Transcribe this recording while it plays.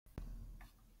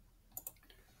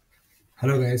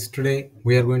Hello guys, today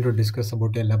we are going to discuss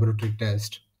about a laboratory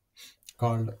test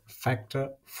called factor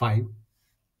 5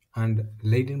 and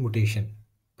Leiden mutation,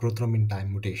 prothrombin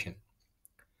time mutation.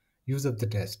 Use of the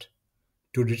test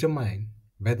to determine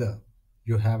whether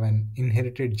you have an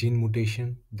inherited gene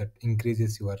mutation that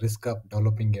increases your risk of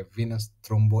developing a venous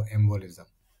thromboembolism,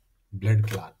 blood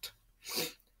clot.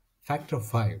 Factor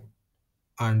 5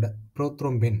 and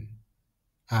prothrombin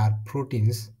are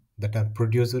proteins that are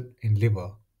produced in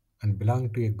liver and belong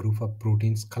to a group of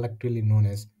proteins collectively known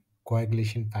as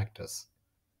coagulation factors.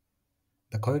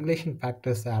 The coagulation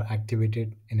factors are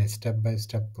activated in a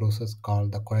step-by-step process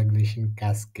called the coagulation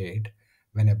cascade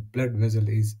when a blood vessel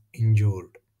is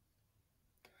injured.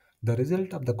 The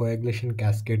result of the coagulation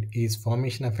cascade is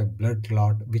formation of a blood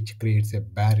clot which creates a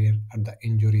barrier at the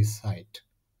injury site,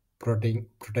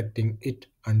 protecting it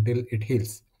until it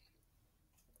heals.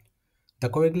 The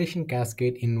coagulation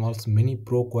cascade involves many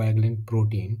procoagulant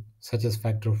proteins such as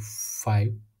factor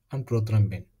 5 and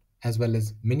prothrombin, as well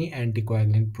as many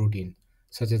anticoagulant proteins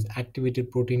such as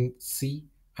activated protein C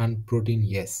and protein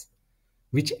S,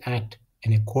 which act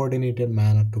in a coordinated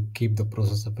manner to keep the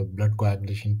process of a blood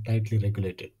coagulation tightly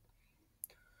regulated.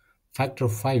 Factor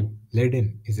 5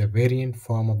 Leiden is a variant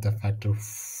form of the factor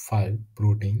 5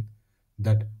 protein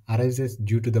that arises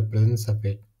due to the presence of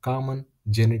a common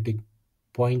genetic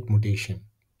point mutation,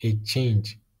 a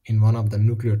change in one of the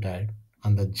nucleotide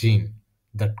on the gene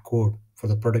that code for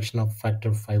the production of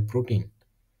factor 5 protein.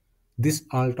 This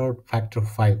altered factor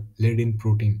 5 Leiden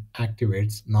protein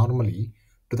activates normally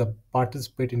to the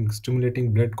participate in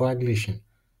stimulating blood coagulation,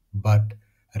 but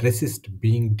resist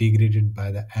being degraded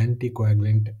by the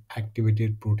anticoagulant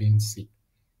activated protein C,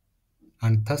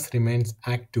 and thus remains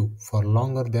active for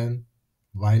longer than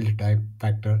wild type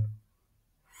factor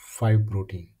 5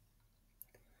 protein.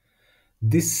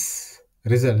 This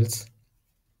results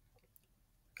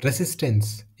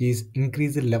resistance is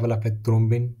increased level of a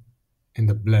thrombin in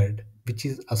the blood, which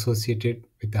is associated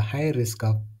with a higher risk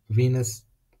of venous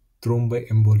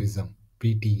thromboembolism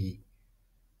 (VTE).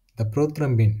 The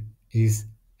prothrombin is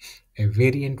a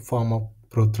variant form of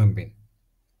prothrombin.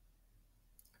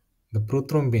 The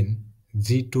prothrombin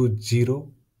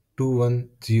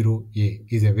G20-210A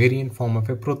is a variant form of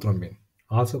a prothrombin,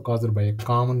 also caused by a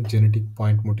common genetic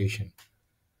point mutation.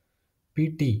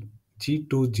 PT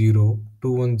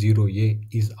G20-210A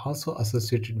is also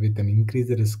associated with an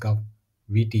increased risk of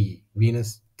VTE,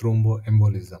 venous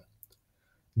thromboembolism.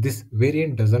 This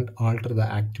variant doesn't alter the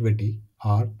activity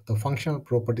or the functional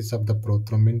properties of the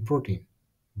prothrombin protein,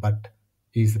 but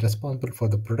is responsible for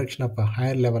the production of a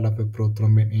higher level of a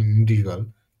prothrombin in individual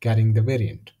carrying the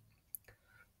variant.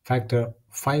 Factor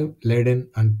 5 Leiden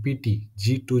and PT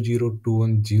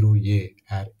G20-210A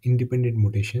are independent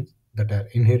mutations that are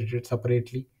inherited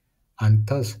separately, and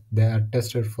thus they are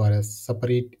tested for a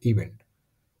separate event.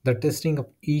 The testing of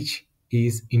each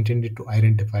is intended to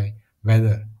identify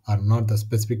whether or not the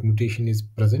specific mutation is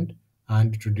present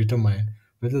and to determine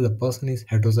whether the person is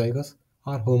heterozygous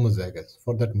or homozygous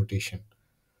for that mutation.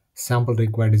 Sample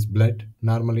required is blood.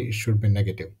 Normally it should be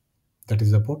negative. That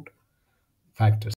is about factors.